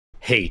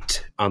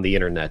hate on the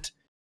internet.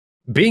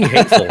 Being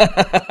hateful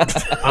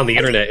on the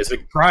internet is a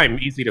crime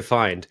easy to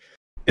find.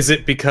 Is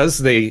it because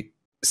they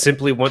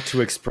simply want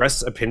to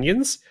express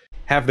opinions?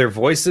 Have their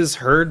voices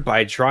heard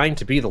by trying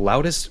to be the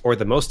loudest or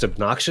the most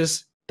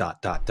obnoxious? ...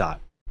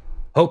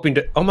 Hoping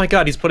to... Oh my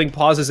god, he's putting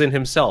pauses in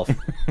himself.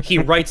 He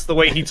writes the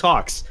way he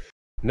talks.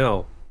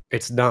 No,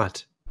 it's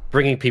not.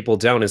 Bringing people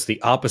down is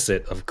the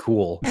opposite of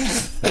cool.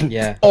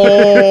 Yeah.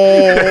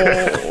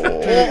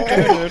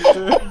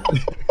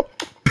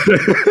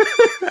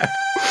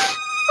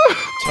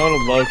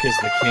 Total Loke is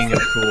the king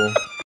of cool.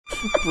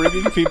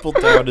 Bringing people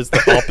down is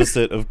the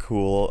opposite of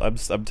cool. I'm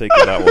taking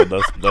that one.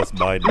 That's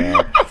mine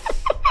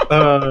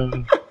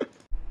now.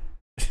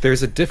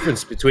 There's a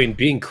difference between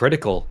being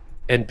critical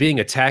and being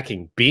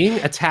attacking. Being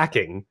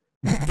attacking.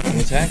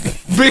 Attacking.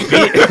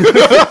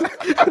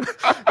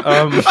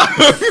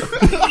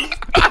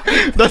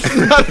 That's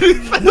not.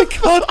 I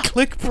can't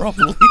click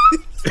properly.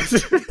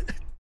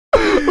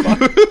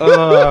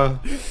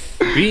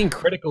 Being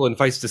critical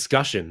invites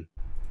discussion,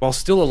 while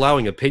still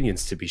allowing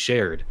opinions to be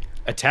shared.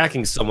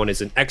 Attacking someone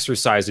is an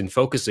exercise in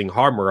focusing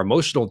harm or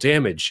emotional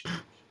damage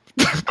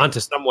onto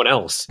someone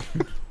else.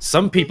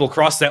 Some people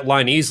cross that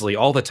line easily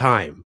all the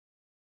time.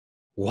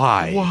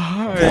 Why?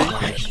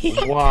 Why?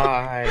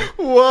 Why?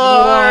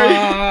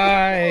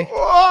 Why?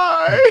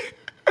 Why?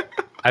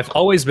 I've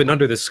always been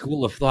under the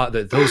school of thought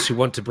that those who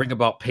want to bring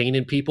about pain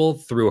in people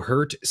through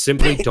hurt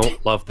simply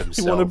don't love themselves.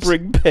 You want to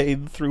bring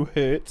pain through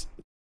hurt?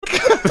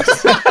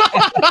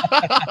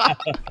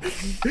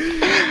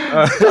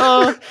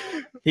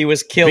 He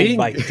was killed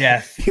by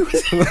death. He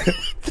was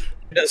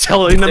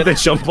telling them to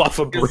jump off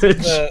a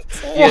bridge.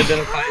 He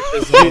identifies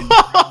as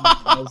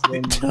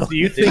Muslim. Do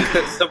you think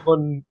that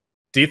someone...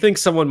 Do you think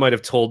someone might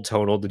have told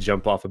Tonal to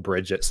jump off a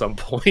bridge at some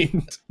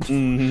point?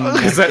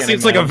 Because that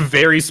seems like a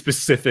very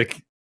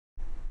specific...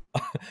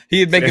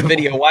 He'd make a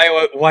video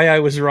why I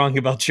was wrong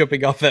about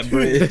jumping off that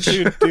bridge.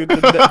 Dude,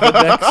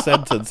 the next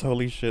sentence.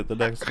 Holy shit, the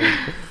next one.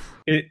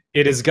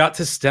 It has got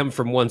to stem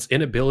from one's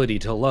inability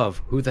to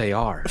love who they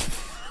are.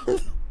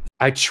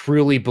 I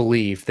truly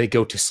believe they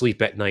go to sleep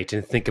at night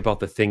and think about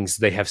the things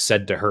they have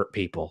said to hurt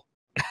people.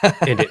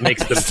 And it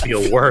makes them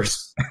feel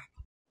worse.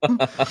 We're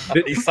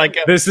getting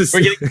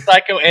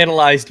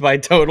psychoanalyzed by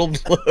Total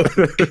Blow.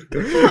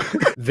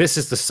 This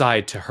is the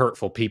side to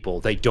hurtful people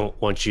they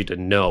don't want you to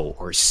know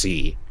or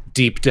see.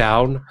 Deep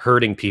down,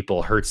 hurting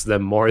people hurts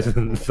them more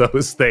than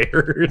those they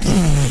hurt.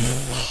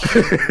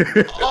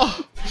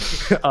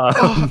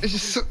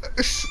 It's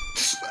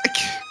just like...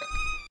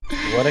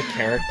 What a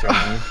character,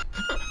 man.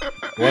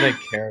 What a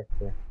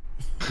character.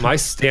 My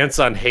stance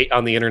on hate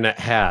on the internet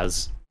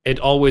has, and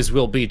always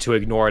will be, to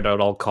ignore it at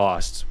all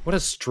costs. What a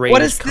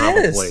strange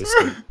commonplace.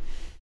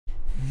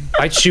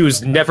 I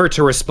choose never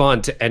to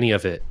respond to any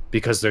of it,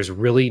 because there's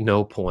really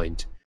no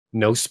point.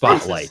 No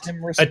spotlight,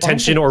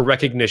 attention, or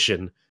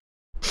recognition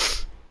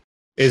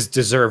is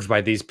deserved by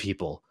these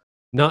people.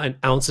 Not an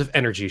ounce of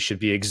energy should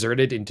be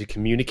exerted into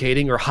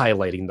communicating or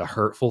highlighting the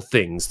hurtful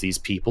things these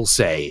people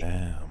say.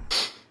 Damn.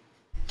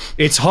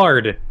 It's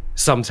hard,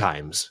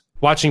 sometimes,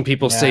 watching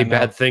people say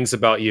bad things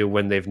about you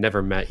when they've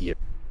never met you.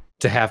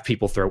 To have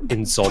people throw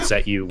insults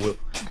at you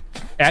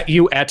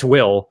at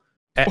will.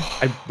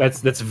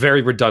 That's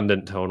very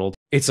redundant, Tonal.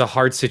 It's a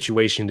hard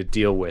situation to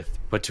deal with,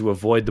 but to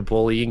avoid the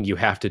bullying, you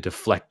have to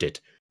deflect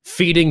it.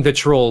 Feeding the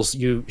trolls,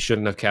 you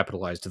shouldn't have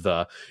capitalized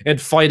the,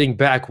 and fighting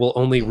back will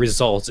only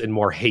result in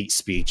more hate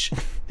speech.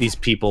 These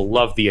people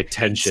love the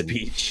attention,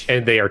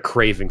 and they are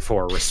craving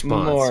for a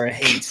response. More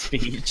hate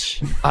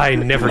speech. I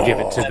never give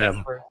it to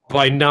them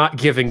by not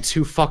giving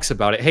two fucks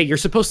about it. Hey, you're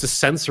supposed to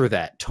censor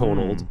that,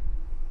 Tonald.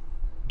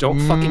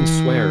 Don't fucking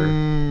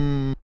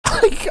swear.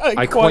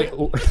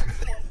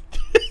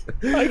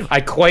 I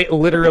quite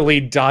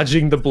literally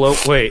dodging the blow.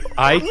 Wait,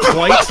 I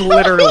quite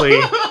literally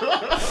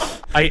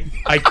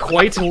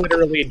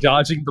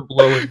dodging the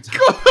blow.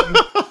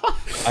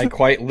 I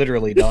quite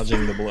literally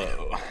dodging the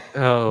blow.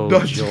 Oh,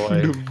 Dodging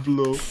joy. the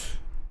blow.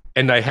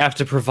 And I have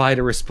to provide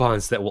a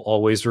response that will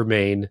always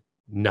remain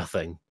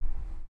nothing.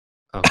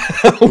 Oh.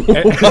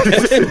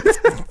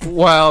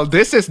 Well,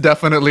 this is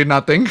definitely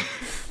nothing.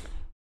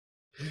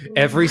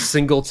 Every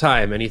single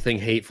time anything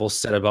hateful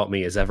said about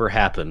me has ever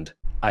happened,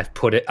 I've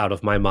put it out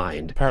of my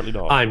mind. Apparently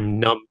not. I'm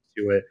numb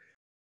to it.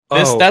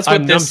 That's what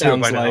I'm this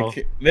numb to sounds it by now.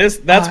 like.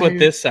 That's what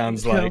this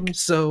sounds like. I'm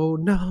so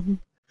numb.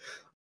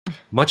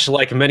 Much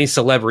like many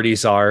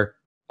celebrities are.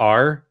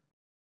 Wait,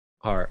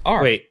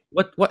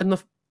 what in the...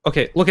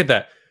 Okay, look at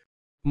that.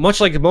 Much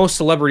like most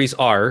celebrities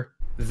are,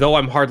 though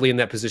I'm hardly in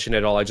that position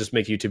at all, I just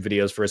make YouTube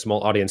videos for a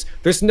small audience.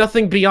 There's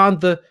nothing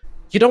beyond the...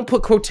 You don't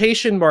put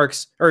quotation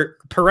marks or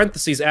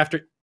parentheses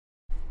after...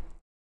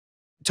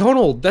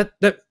 Tonal, that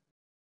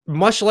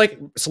much like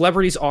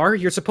celebrities are,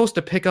 you're supposed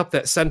to pick up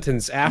that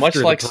sentence after. Much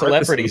like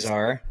celebrities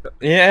are.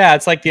 Yeah,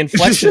 it's like the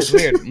inflection is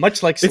weird.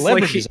 Much like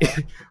celebrities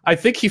are. I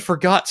think he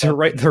forgot to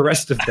write the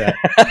rest of that.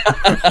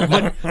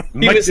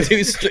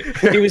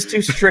 He was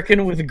too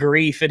stricken with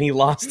grief and he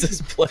lost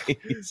his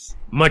place.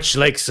 Much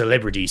like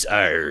celebrities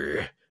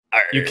are.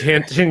 You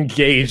can't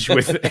engage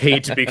with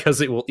hate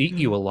because it will eat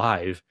you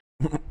alive.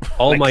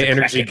 All my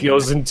energy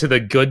goes into the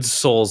good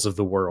souls of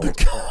the world.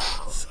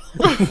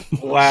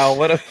 Wow,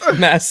 what a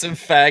massive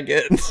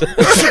faggot.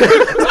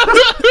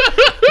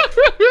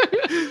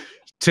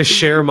 To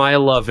share my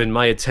love and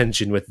my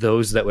attention with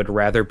those that would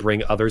rather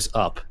bring others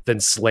up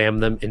than slam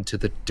them into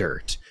the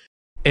dirt.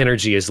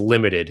 Energy is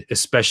limited,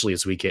 especially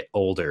as we get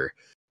older.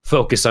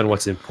 Focus on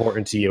what's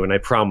important to you, and I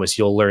promise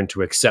you'll learn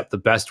to accept the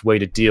best way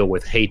to deal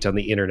with hate on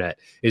the internet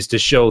is to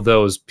show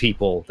those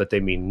people that they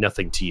mean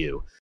nothing to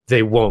you.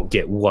 They won't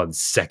get 1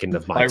 second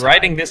of my time. By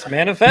writing this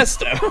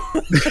manifesto.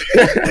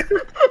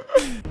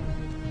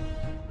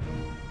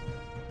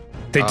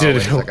 They did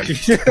it.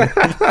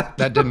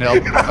 That didn't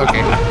help.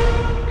 Okay.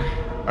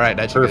 All right,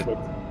 that's perfect. Good.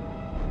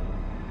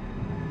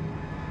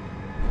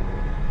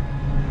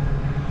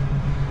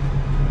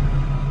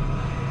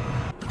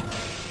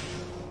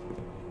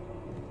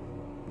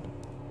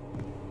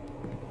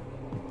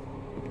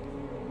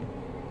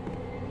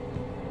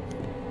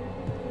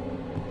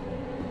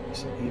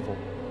 So evil.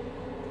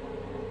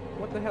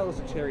 What the hell is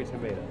a cherry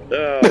tomato?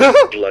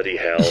 Oh, bloody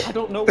hell. I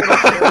don't know what a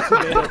cherry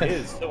tomato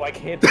is, so I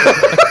can't do it.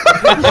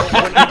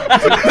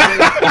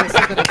 I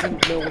said that I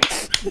didn't know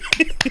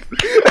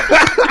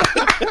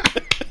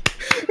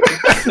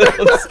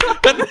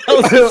What the hell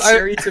is a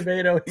cherry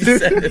tomato? He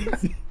said.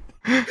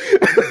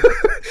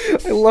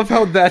 I love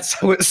how that's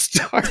how it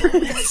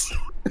starts.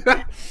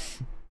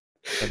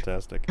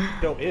 Fantastic.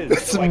 No, it is.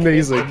 That's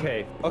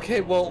amazing.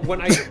 Okay. Well,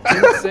 when I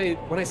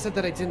said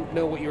that I didn't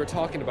know what you were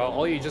talking about,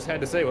 all you just had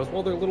to say was,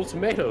 "Well, they're little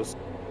tomatoes."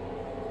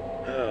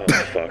 Oh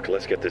fuck!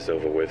 Let's get this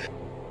over with.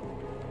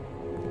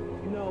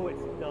 No,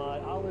 it's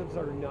not. Olives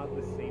are not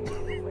the same as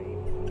grape.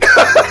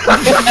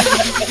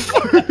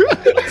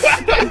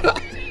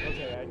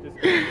 Okay, I just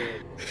need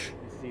to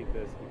see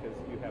this because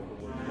you have the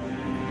word.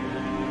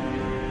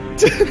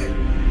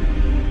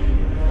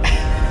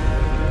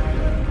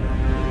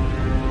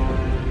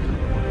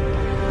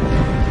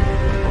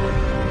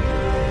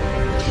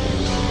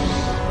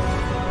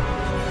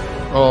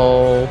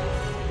 Oh.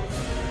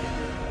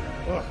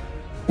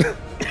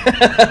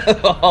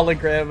 The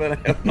hologram and I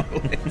have no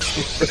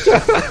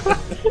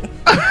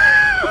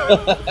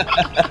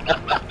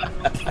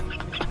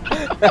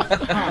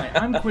Hi,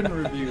 I'm Quinn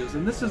Reviews,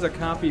 and this is a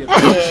copy of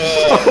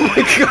Oh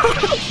my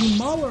god! To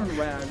Mahler and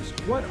Rags,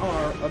 what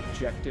are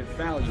objective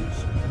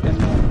values? And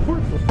more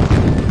importantly...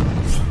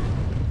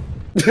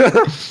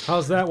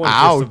 How's that one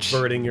for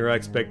subverting your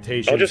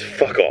expectations? I'll just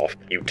fuck off,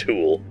 you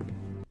tool.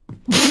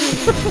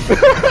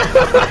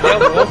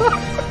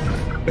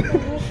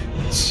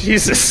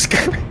 Jesus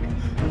Christ.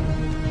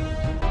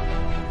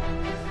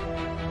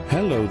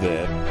 Hello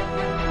there.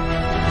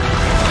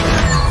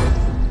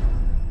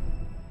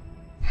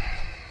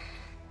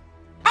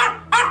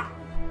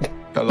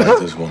 I like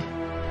this one.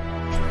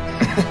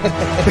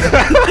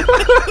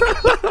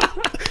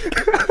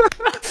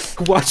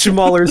 Watch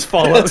Mahler's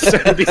Fallout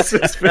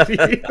 76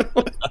 video.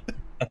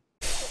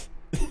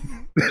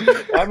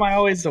 Why am I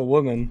always a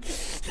woman?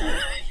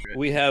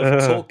 We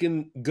have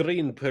Token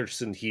Green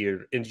person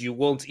here, and you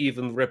won't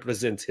even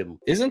represent him.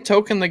 Isn't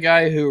Token the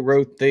guy who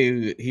wrote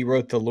the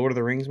Lord of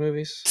the Rings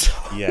movies?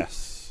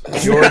 Yes.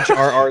 George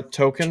R.R.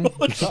 Token?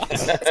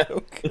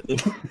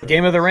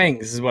 Game of the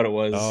Rings is what it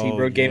was. Oh, he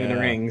wrote Game of the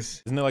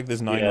Rings. Isn't there like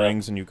there's 9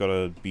 rings and you've got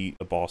to beat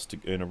a boss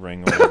in a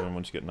ring or whatever, and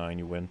once you get 9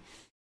 you win?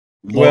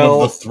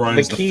 Well,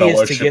 the key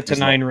is to get to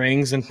 9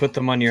 rings and put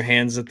them on your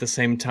hands at the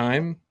same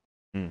time.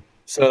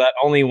 So that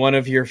only one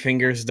of your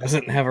fingers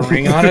doesn't have a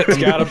ring on it. It's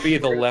gotta be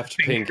the left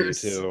finger,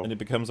 too. And it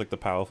becomes like the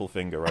powerful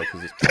finger, right?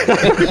 Because it's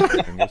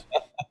fingers.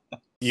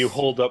 You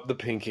hold up the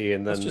pinky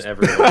and then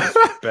everyone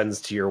bends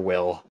to your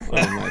will.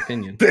 Well, in my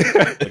opinion.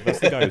 Like, that's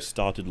the guy who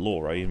started law,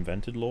 right? He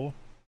invented law.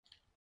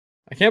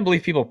 I can't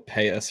believe people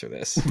pay us for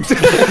this.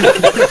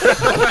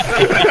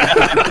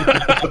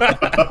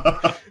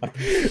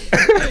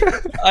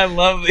 I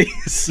love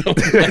these so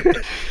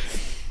much.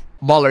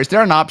 Baller, is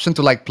there an option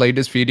to like play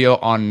this video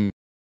on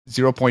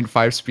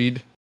 0.5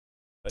 speed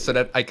so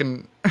that I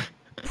can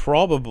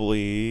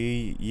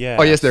Probably, yeah.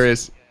 Oh yes, there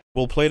is.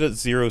 We'll play it at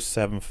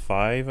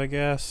 0.75, I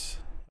guess.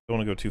 Don't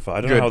want to go too far.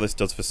 I don't know how this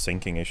does for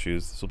syncing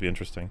issues. This will be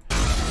interesting.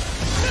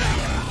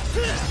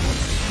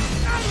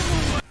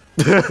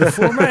 The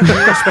format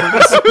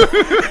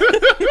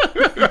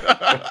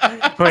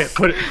Wait,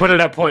 put it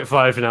at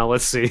 0.5 now.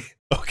 Let's see.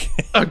 Okay.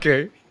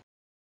 Okay.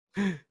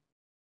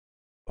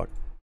 Fuck.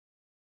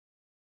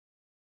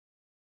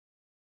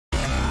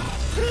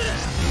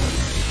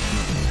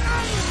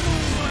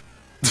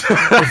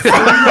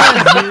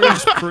 Here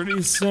is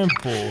pretty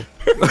simple.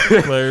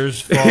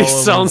 Players follow. He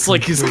sounds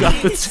like he's got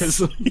the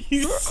tizzle.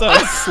 He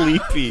sounds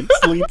sleepy.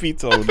 Sleepy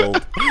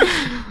Tonald.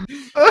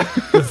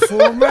 The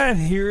format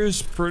here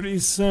is pretty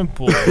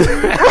simple.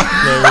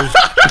 Players.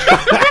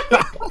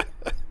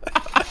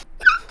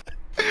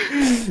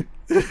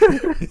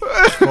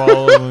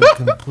 Follow and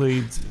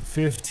complete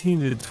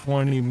 15 to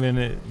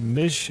 20-minute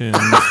missions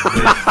with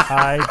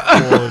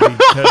high-quality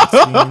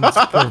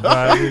cutscenes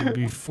provided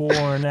before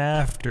and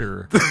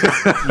after,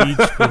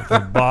 each with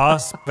a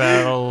boss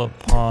battle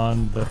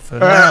upon the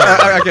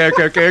finale.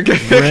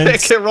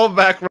 Okay, roll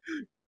back.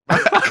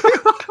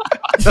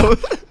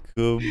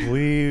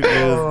 Complete with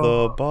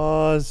the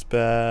boss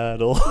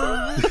battle.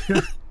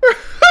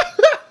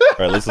 Alright,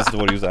 let's listen to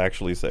what he was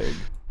actually saying.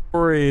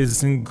 Story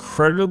is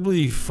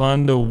incredibly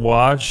fun to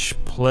watch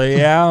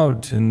play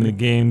out in the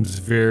game's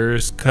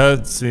various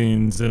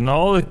cutscenes, and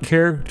all the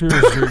characters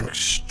are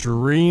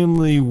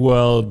extremely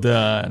well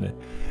done,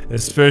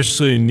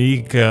 especially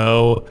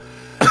Nico,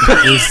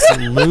 this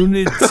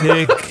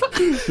lunatic,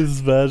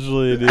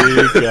 especially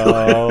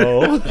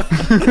Nico,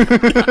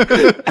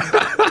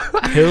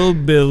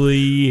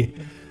 hillbilly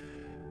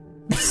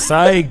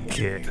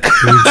sidekick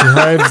who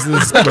drives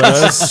this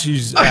bus.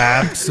 She's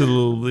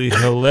absolutely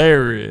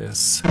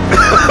hilarious.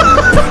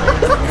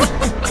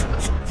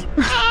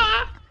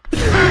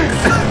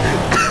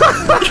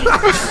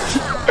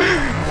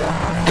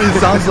 It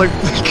sounds like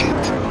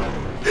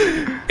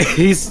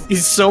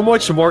he's so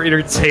much more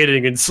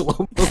entertaining in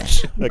slow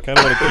motion. I kind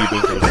of want to keep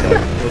it for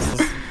a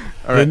second.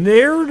 The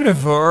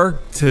narrative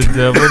arc to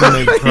Devil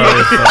May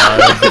Cry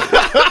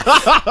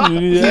 5.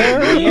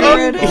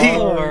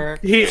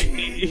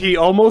 He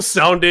almost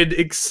sounded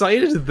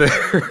excited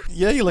there.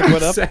 Yeah, he like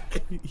went up.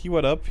 He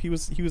went up. He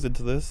was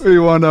into this. He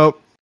went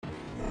up.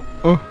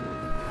 Oh.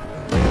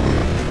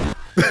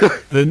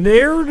 The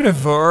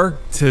narrative arc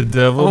to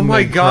Devil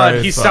May Cry 5. Oh my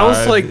god, he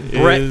sounds like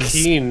Brett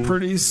Keane.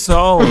 Pretty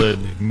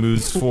solid.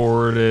 Moves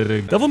forward at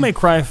a... Devil May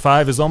Cry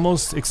 5 is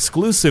almost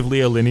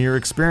exclusively a linear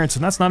experience,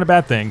 and that's not a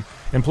bad thing.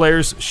 And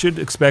players should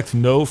expect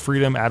no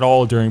freedom at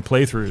all during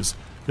playthroughs.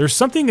 There's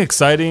something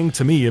exciting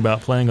to me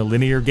about playing a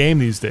linear game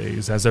these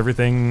days, as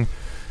everything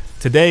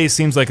today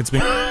seems like it's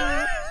been...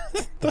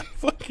 The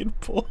fucking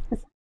pull.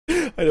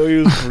 I know he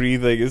was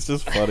breathing, it's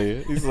just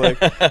funny. He's like...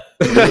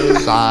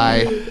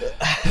 Sigh.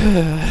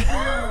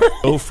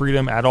 No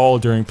freedom at all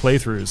during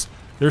playthroughs.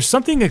 There's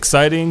something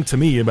exciting to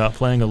me about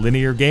playing a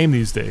linear game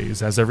these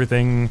days, as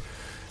everything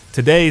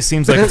today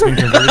seems like it's been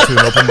converted to an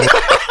open world.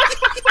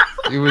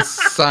 He was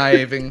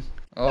sighing.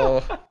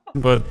 Oh.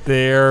 But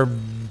they're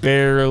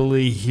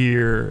barely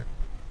here.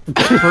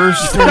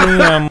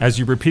 Personally, as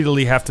you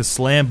repeatedly have to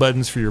slam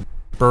buttons for your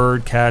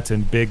bird, cat,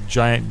 and big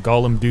giant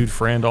golem dude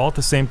friend all at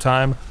the same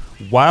time,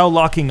 while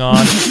locking on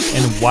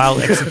and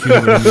while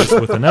executing enemies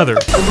with another.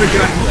 Oh my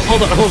god,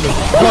 hold on.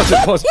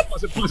 Pause it.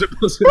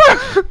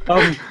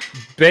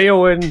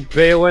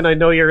 Baowen, I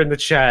know you're in the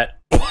chat.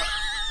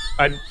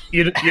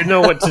 You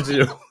know what to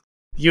do.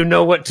 You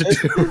know what to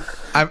do.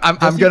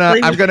 I'm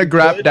gonna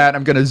grab that.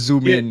 I'm gonna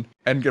zoom in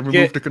and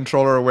remove the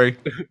controller away.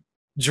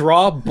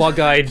 Draw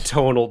bug-eyed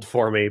Tonald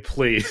for me,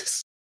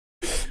 please.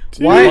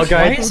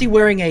 Why is he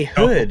wearing a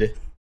hood?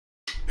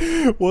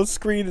 What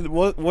screen?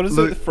 What is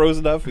it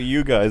frozen out for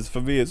you guys?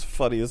 For me, it's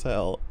funny as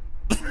hell.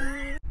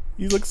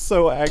 He looks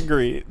so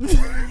angry.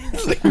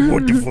 It's like,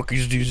 what the fuck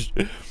is this?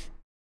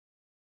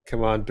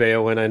 Come on,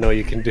 Baowen, I know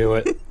you can do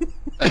it.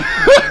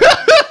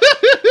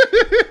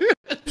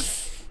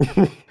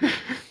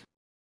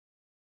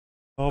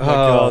 Oh my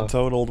god,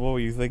 Tonald, what were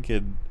you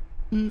thinking?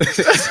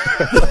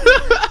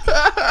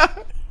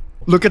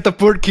 Look at the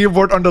poor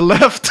keyboard on the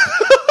left.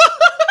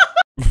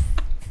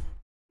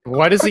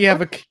 Why does he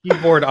have a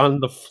keyboard on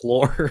the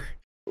floor?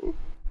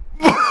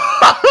 Who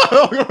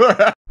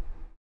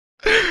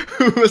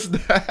was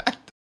that?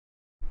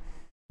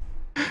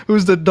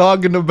 Who's the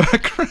dog in the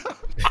background?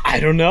 I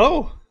don't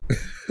know.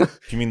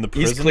 You mean the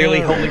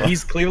prisoner?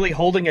 He's clearly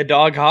holding a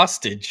dog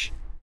hostage.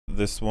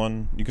 This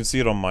one, you can see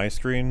it on my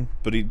screen,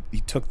 but he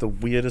took the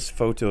weirdest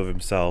photo of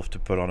himself to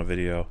put on a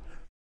video.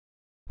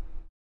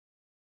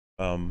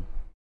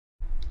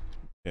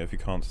 Yeah, if you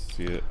can't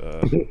see it,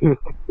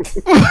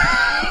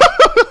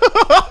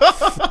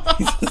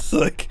 he's just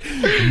like,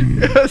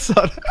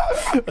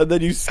 and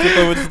then you skip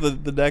over to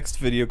the next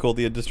video called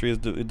 "The Industry is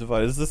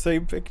Divided." It's the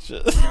same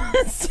picture.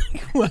 It's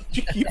like, why do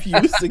you keep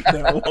using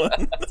that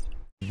one?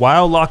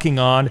 While locking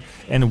on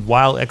and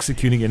while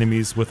executing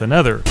enemies with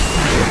another.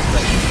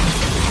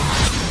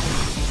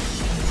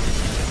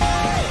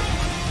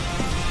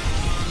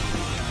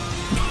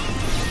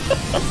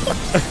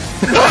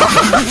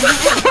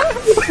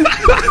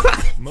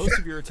 Most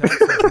of your attacks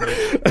I've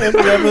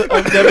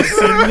never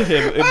seen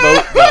him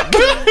emote that.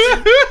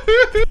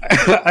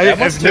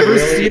 I've never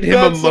seen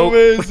him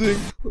emote. Amazing.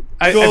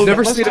 I've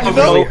never seen him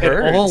emote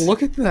at all.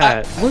 Look at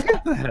that. Look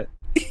at that.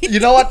 You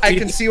know what? I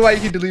can see why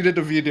he deleted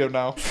the video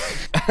now.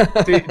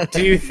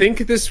 Do you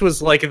think this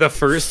was like the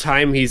first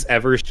time he's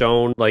ever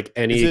shown like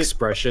any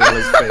expression on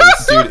his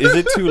face? Dude, is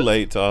it too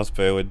late to ask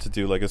Baowen to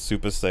do like a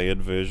Super Saiyan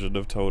version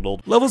of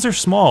Tonald? Levels are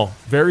small,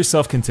 very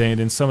self-contained,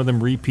 and some of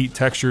them repeat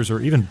textures or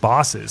even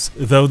bosses.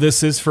 Though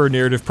this is for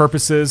narrative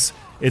purposes,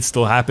 it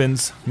still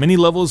happens. Many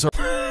levels are...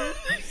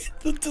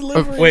 The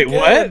delivery. Wait,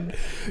 again.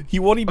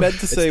 What he meant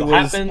to say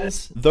was,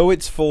 happens. though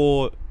it's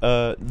for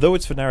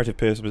narrative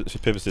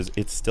purposes,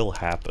 it still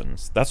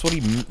happens. That's what he.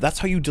 That's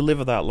how you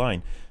deliver that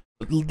line.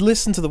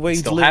 Listen to the way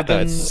he delivered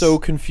that. It's so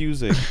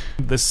confusing.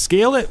 The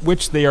scale at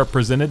which they are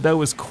presented,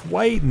 though, is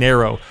quite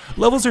narrow.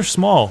 Levels are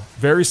small,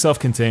 very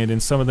self-contained,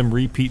 and some of them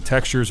repeat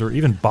textures or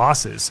even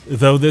bosses.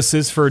 Though this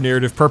is for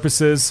narrative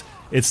purposes,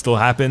 it still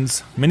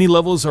happens. Many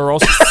levels are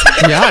also...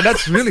 Yeah,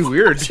 that's really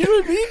weird. You know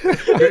what I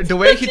mean? The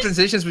way he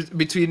transitions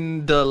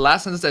between the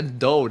last sentence and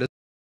though.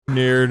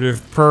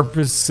 Narrative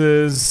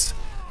purposes,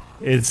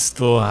 it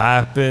still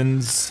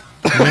happens.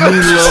 Many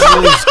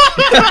levels...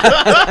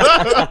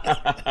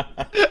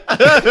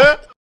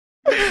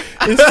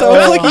 It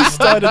sounds like he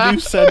started a new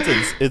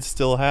sentence. It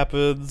still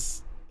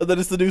happens, and then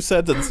it's the new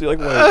sentence. You're like,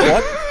 wait,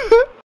 what?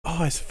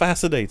 Oh, it's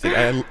fascinating.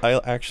 I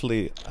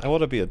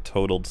want to be a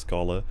total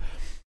scholar.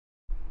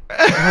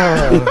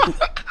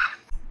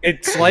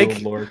 It's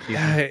like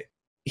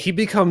he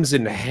becomes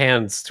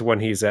enhanced when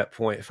he's at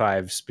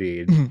 0.5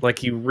 speed.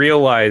 Like you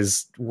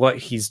realize what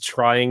he's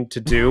trying to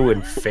do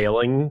and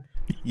failing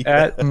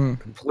at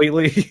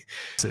completely.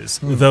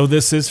 Though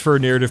this is for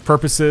narrative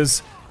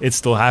purposes, it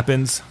still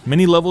happens.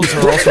 Many levels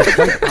are also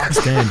quite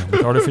boxed in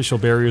with artificial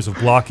barriers of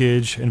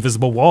blockage,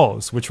 invisible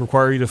walls, which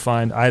require you to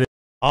find items.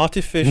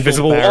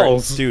 Artificial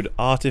walls, dude.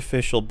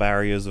 Artificial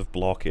barriers of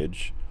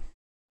blockage.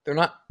 They're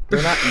not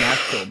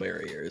natural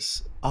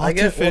barriers.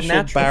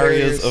 Artificial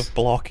barriers of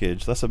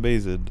blockage. That's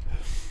amazing.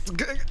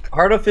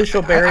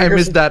 Artificial barriers. I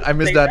missed that. I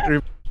missed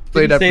that.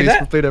 Play that, please.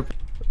 Play that.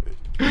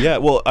 Yeah,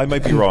 well, I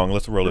might be wrong.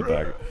 Let's roll it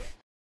back.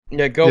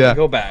 Yeah,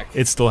 go back.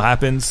 It still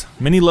happens.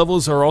 Many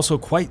levels are also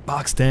quite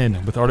boxed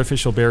in with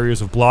artificial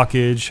barriers of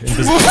blockage,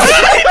 invisible.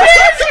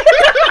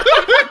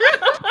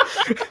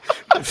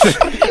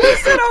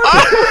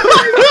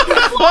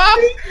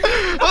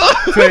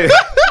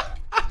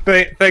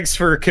 Thanks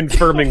for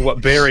confirming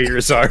what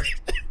barriers are.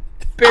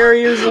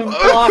 Barriers of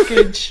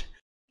blockage.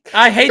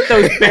 I hate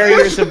those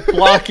barriers of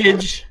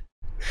blockage.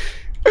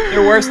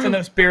 They're worse than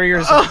those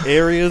barriers.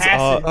 Areas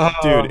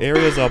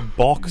are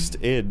boxed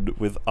in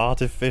with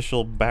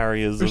artificial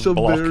barriers of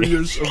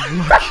blockage.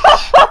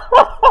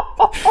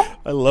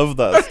 I love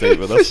that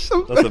statement. That's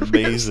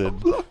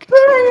amazing.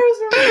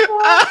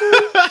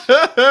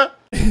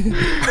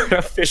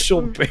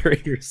 Artificial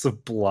barriers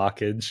of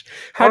blockage.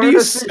 How do you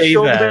say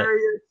that?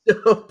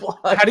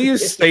 How do you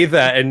say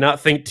that and not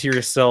think to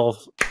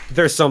yourself,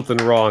 "There's something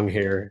wrong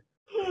here"?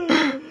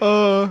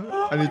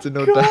 I need to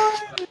know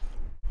that.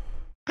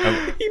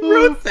 He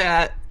wrote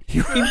that. He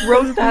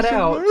wrote that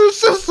out.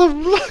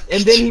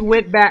 And then he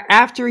went back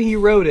after he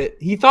wrote it.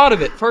 He thought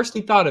of it. First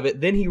he thought of it,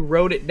 then he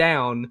wrote it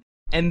down,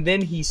 and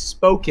then he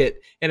spoke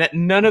it. And at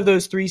none of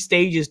those 3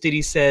 stages did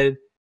he say,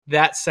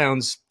 "That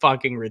sounds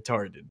fucking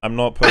retarded." I'm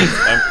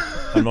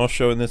not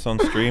showing this on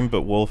stream,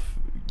 but Wolf,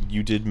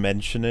 you did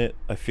mention it.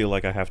 I feel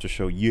like I have to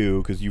show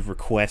you because you've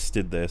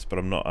requested this, but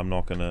I'm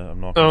not gonna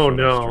Oh show it on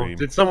no! stream.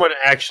 Did someone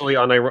actually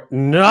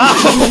No!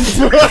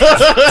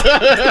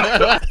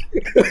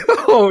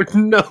 Oh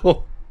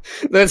no!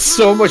 That's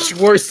so much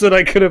worse than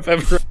I could have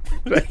ever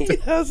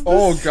expected.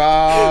 Oh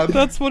god!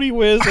 That's what he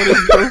wears on his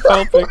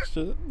profile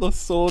picture: the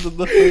sword and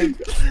the hood.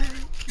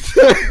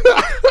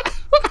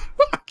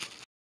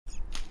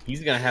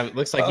 He's gonna have it.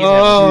 Looks like he's having.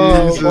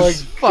 Oh my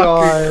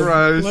fucking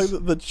Christ!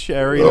 Like the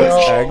cherry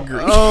that's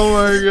angry. Oh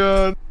my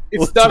god!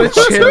 It's not a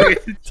cherry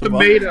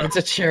tomato. It's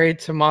a cherry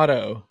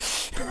tomato.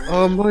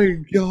 Oh my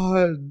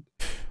god!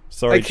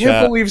 Sorry, I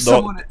can't believe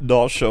someone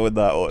not showing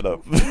that one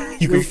up.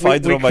 You can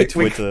find it on my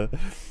Twitter.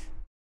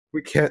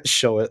 We can't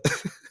show it.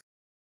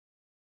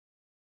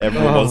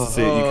 Everyone wants to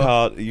see it. You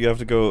can't. You have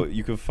to go.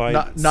 You can find.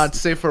 Not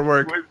safe for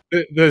work.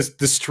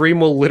 The stream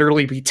will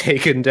literally be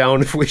taken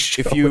down if we show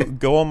If you it.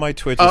 go on my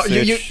Twitter,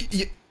 search,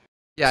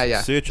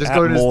 yeah. search Just at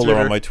go to his Mauler Twitter.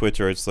 on my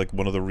Twitter. It's like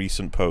one of the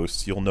recent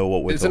posts. You'll know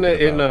what we're Isn't talking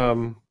it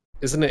about.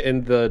 isn't it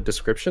in the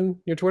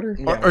description? Your Twitter?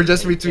 Or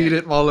just retweet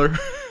it, Mauler.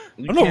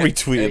 I'm not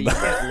retweeting that.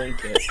 Can't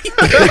link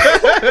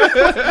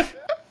it.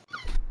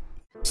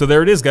 So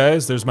there it is,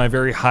 guys. There's my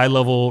very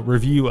high-level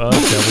review of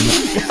Devil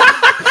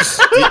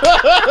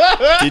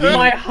Did he?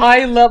 My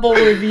high-level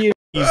review.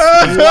 He's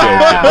joking,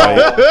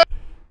 right?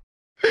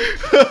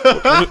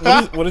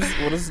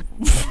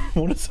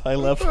 What does high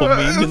level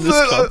mean in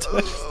this context?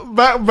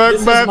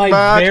 This is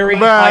my very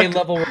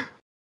high-level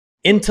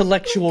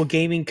intellectual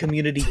gaming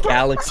community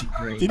galaxy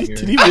brain. Did he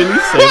really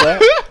say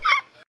that?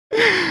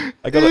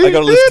 I gotta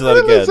listen to that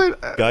again,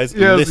 guys.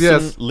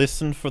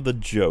 Listen for the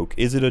joke.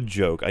 Is it a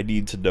joke? I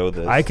need to know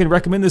this. I can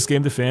recommend this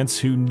game to fans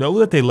who know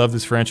that they love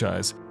this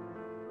franchise.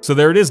 So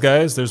there it is,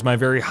 guys. There's my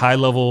very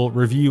high-level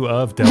review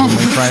of Devil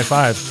May Cry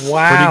 5.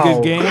 Wow. Pretty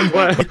good game.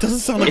 It doesn't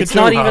sound like It's a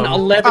joke. not even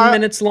 11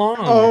 minutes long.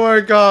 Oh my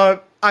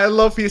god! I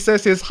love he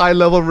says his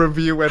high-level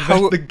review and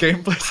then the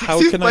gameplay. How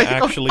can I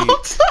actually?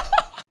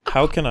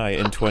 How can I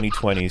in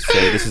 2020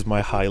 say this is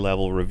my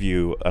high-level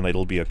review and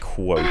it'll be a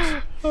quote?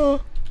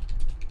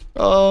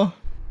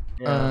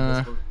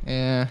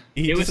 Yeah.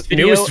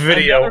 Newest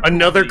video.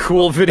 Another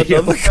cool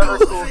video. Another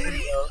cool video.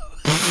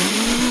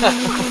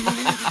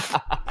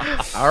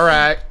 All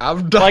right,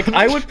 I'm done. Like,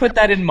 I would put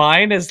that in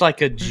mine as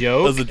like a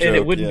joke, As a and it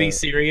joke, wouldn't yeah. be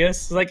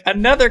serious. Like,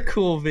 another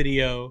cool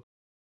video.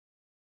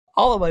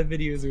 All of my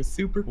videos are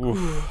super cool.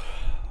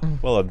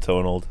 Well done,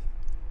 Tonald.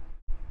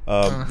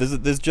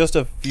 There's just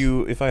a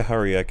few. If I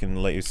hurry, I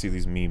can let you see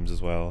these memes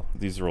as well.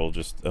 These are all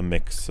just a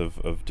mix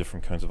of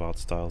different kinds of art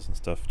styles and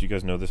stuff. Do you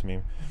guys know this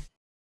meme?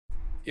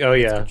 Oh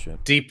yeah,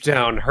 deep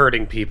down,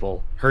 hurting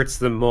people hurts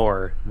them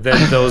more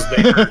than those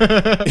they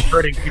hurt.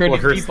 Hurting people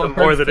hurts them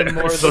more than it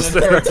hurts those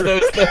that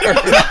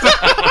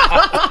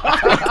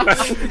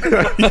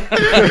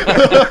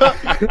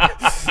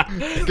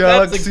hurt.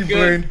 Galaxy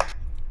brain.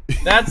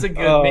 That's a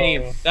good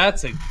meme.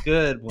 That's a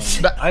good one.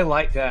 I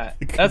like that.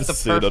 That's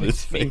the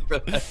perfect meme for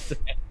that.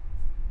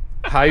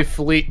 Hive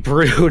Fleet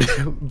Brood.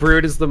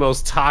 Brood is the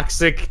most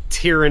toxic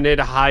tyrannid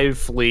hive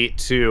fleet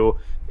to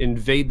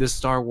invade the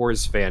Star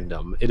Wars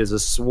fandom. It is a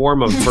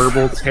swarm of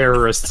verbal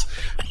terrorists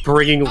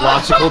bringing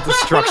logical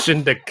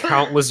destruction to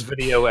countless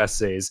video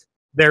essays.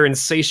 Their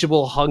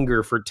insatiable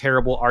hunger for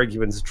terrible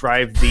arguments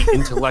drive the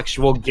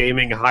intellectual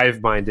gaming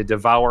hive mind to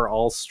devour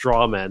all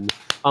straw men.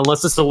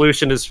 Unless a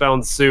solution is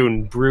found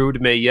soon, Brood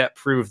may yet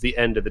prove the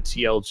end of the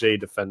TLJ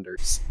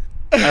defenders.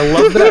 I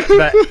love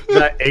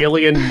that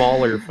alien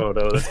Mauler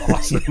photo. That's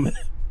awesome.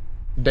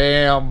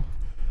 Damn.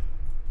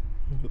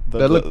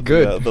 That looked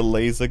good. Yeah, the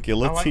laser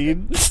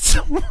guillotine.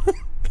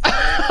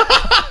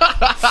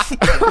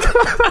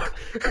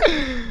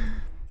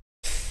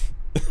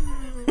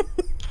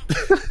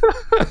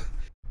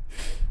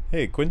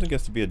 Hey, Quentin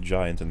gets to be a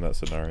giant in that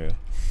scenario.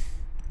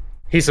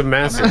 He's a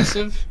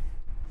massive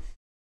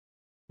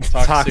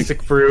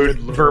toxic brood,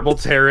 verbal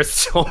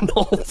terrorist,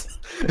 Slownald.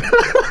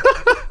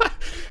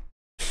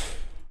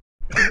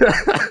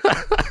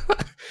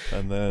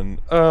 And then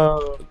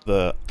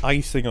the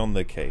icing on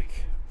the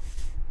cake.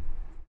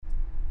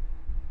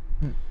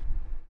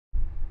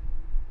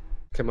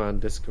 Come on,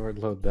 Discord,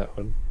 load that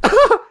one.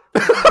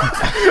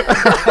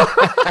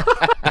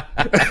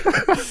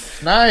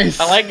 Nice.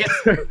 I like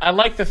it. I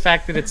like the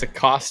fact that it's a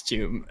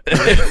costume. It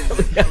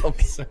really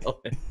helps sell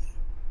it.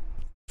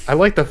 I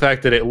like the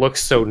fact that it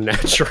looks so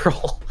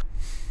natural.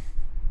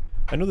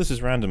 I know this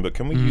is random, but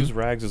can we use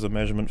rags as a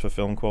measurement for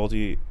film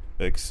quality?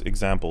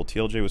 Example,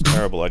 TLJ was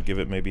terrible. I'd give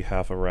it maybe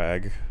half a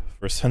rag.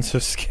 For a sense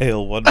of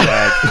scale, one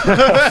rag.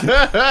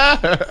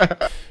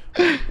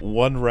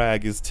 One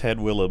rag is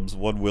 10 Willems.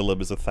 One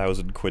Willem is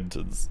 1,000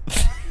 Quintons.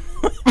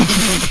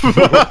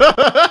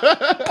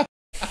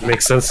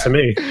 Makes sense to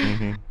me.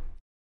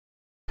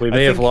 We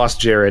may have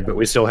lost Jared, but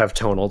we still have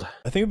Tonald.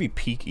 I think it'd be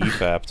peak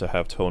EFAP to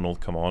have Tonald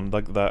come on.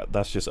 Like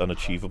that's just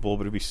unachievable,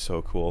 but it'd be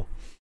so cool.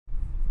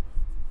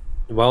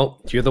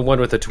 Well, you're the one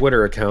with a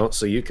Twitter account,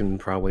 so you can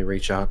probably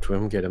reach out to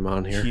him, get him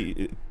on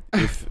here.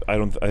 If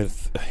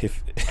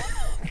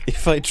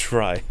I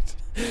tried,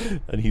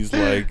 and he's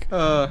like,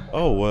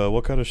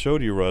 what kind of show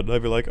do you run?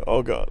 I'd be like,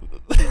 oh god.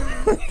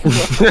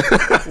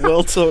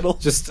 Well, Tonald.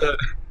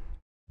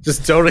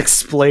 Just don't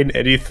explain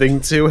anything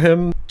to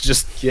him.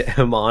 Just get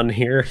him on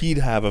here. He'd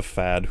have a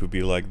fan who'd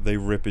be like, they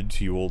rip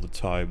into you all the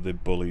time, they're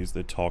bullies,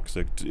 they're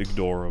toxic,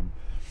 ignore them.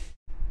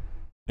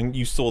 And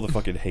you saw the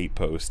fucking hate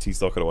post. He's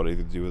not gonna want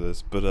anything to do with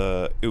this, but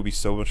it would be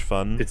so much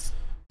fun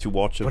to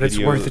watch a video. But it's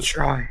worth a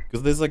try.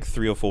 Because there's like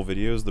 3 or 4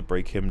 videos that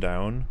break him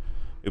down.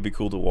 It'd be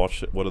cool to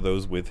watch one of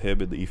those with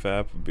him in the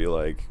EFAP and be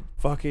like,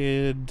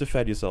 fucking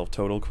defend yourself,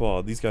 Total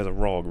Quad. These guys are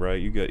wrong,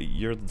 right?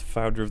 You're the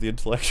founder of the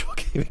intellectual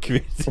gaming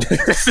community.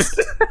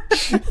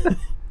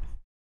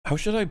 How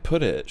should I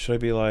put it? Should I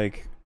be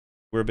like,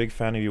 we're a big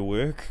fan of your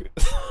work?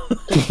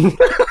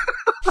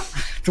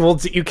 Well,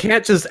 you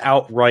can't just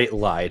outright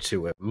lie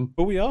to him.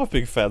 But we are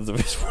big fans of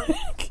his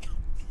work.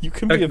 You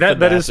can be a that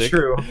fanatic. is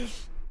true.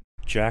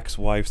 Jack's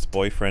wife's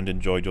boyfriend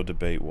enjoyed your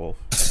debate, Wolf.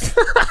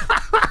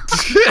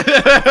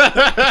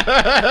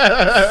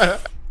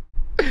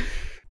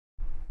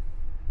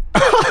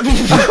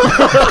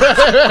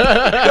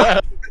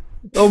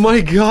 Oh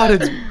my god,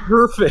 it's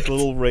perfect.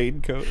 Little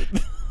raincoat.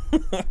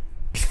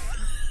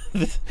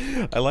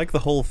 I like the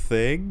whole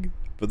thing,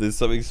 but there's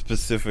something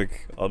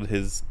specific on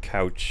his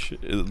couch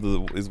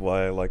is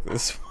why I like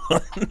this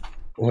one.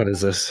 What is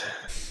this?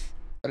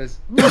 What is?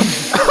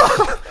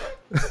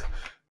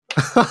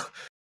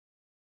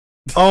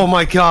 Oh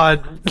my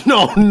god.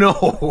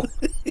 No.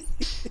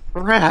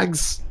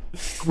 Rags,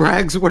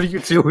 what are you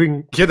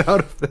doing? Get out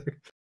of there.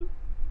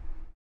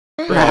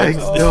 Rags,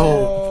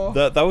 no.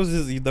 That was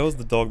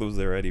the dog that was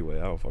there anyway.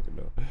 I don't fucking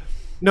know.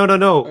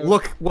 No.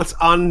 Look what's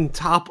on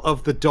top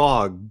of the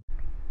dog.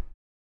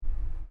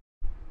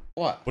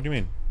 What? What do you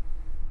mean?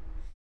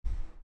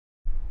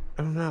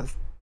 I'm not.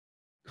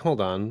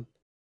 Hold on.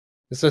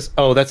 Is this?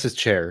 Oh, that's his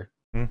chair.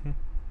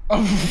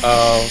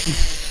 Oh.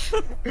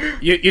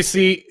 You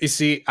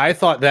see. I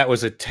thought that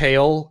was a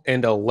tail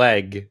and a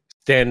leg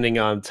standing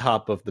on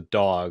top of the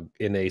dog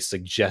in a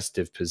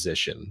suggestive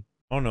position.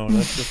 Oh no,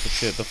 that's just the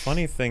kid. The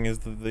funny thing is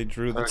that they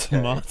drew the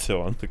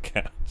tomato on the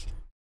cat.